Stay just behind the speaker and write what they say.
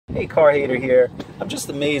Hey, car hater here. I'm just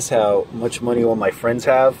amazed how much money all my friends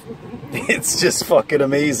have. It's just fucking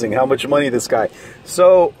amazing how much money this guy.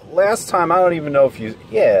 So last time, I don't even know if you,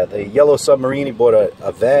 yeah, the yellow submarine, he bought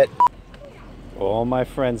a vet. All my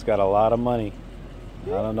friends got a lot of money. I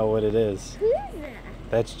don't know what it is. Who's that?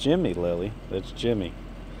 That's Jimmy, Lily. That's Jimmy.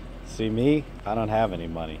 See me? I don't have any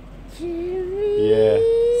money. Jimmy. Yeah.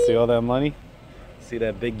 See all that money? See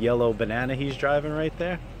that big yellow banana he's driving right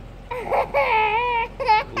there?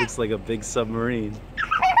 It looks like a big submarine.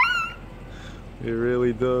 It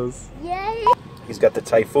really does. Yay. He's got the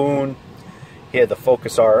Typhoon. He had the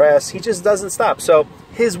Focus RS. He just doesn't stop. So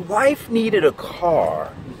his wife needed a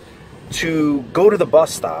car to go to the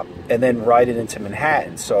bus stop and then ride it into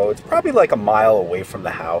Manhattan. So it's probably like a mile away from the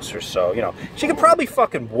house or so. You know, she could probably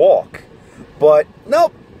fucking walk. But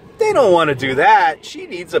nope, they don't want to do that. She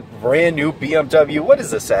needs a brand new BMW. What is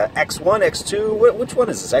this? X1, X2? Which one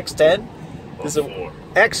is this? X10? This is a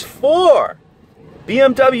X4.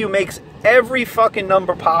 BMW makes every fucking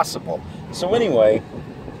number possible. So anyway,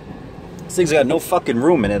 this thing's got no fucking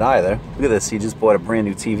room in it either. Look at this. He just bought a brand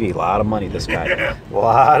new TV. A lot of money, this guy. A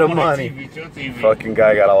lot of money. TV. Fucking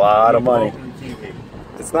guy got a lot of money.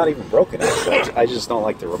 It's not even broken, actually. I just don't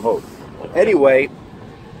like the remote. Anyway,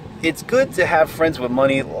 it's good to have friends with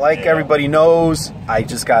money. Like everybody knows, I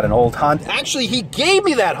just got an old Hyundai. Actually, he gave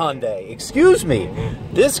me that Hyundai. Excuse me.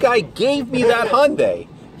 This guy gave me that Hyundai.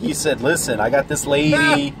 He said, listen, I got this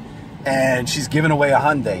lady, and she's giving away a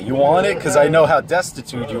Hyundai. You want it? Because I know how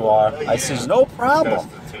destitute you are. I says, no problem.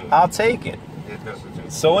 I'll take it.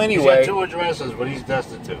 So anyway. He's got 2 addresses, but he's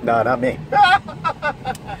destitute. No, not me.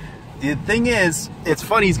 The thing is, it's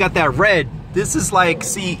funny, he's got that red. This is like,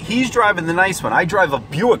 see, he's driving the nice one. I drive a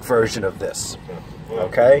Buick version of this.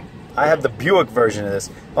 Okay? I have the Buick version of this.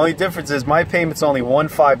 Only difference is my payment's only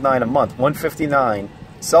 $159 a month. $159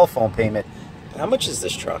 cell phone payment. How much is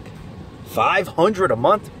this truck? $500 a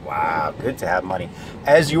month? Wow, good to have money.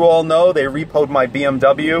 As you all know, they repoed my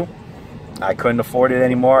BMW. I couldn't afford it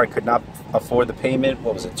anymore. I could not afford the payment.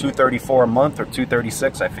 What was it, $234 a month or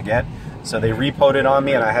 $236? I forget. So they repoed it on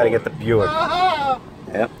me, and I had to get the Buick.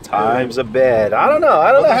 Yep, times are bad. I don't know.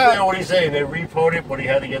 I don't know how. What he's saying, they repoed it, but he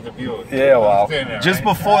had to get the Buick. Yeah, well, just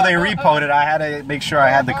before they repoed it, I had to make sure I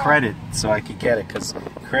had the credit so I could get it, because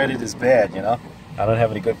credit is bad, you know. I don't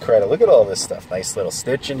have any good credit. Look at all this stuff. Nice little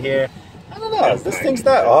stitch in here. I don't know. This thing's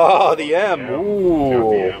not. Oh, the M.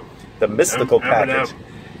 Ooh, the mystical package.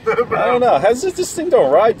 I don't know. How's this thing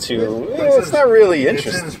don't ride to? It's not really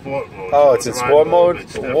interesting. It's in sport mode. Oh, it's in sport mode?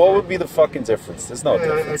 What would be the fucking difference? There's no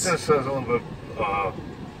difference. It just says a little bit more.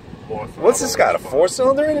 What's this got? A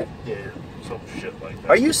 4-cylinder in it? Yeah, some shit like that.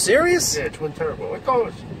 Are you serious? Yeah, twin turbo. Of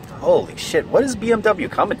course. Holy shit. What is BMW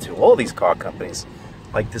coming to? All these car companies.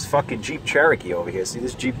 Like this fucking Jeep Cherokee over here. See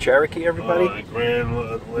this Jeep Cherokee, everybody?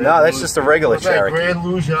 No, that's just a regular Cherokee. Grand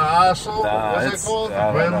Lose Your Arsehole? Nah, What's that called?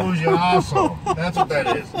 Grand Lose Your Arsehole. That's what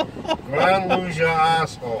that is. Grand Lose Your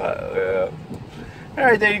Arsehole. Yeah. All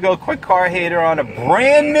right, there you go. Quick car hater on a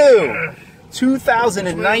brand new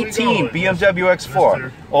 2019 BMW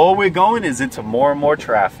X4. All we're going is into more and more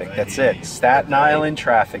traffic. That's it. Staten Island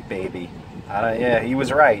traffic, baby. Yeah, he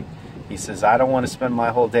was right. He says, I don't want to spend my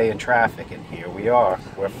whole day in traffic, and here we are.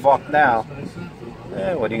 We're fucked now.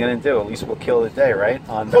 Yeah, what are you going to do? At least we'll kill the day, right?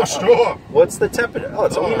 What's the temperature? Oh,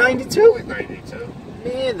 it's only 92? Only 92.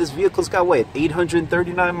 Man, this vehicle's got, what,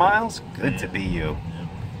 839 miles? Good to be you.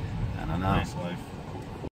 I don't know.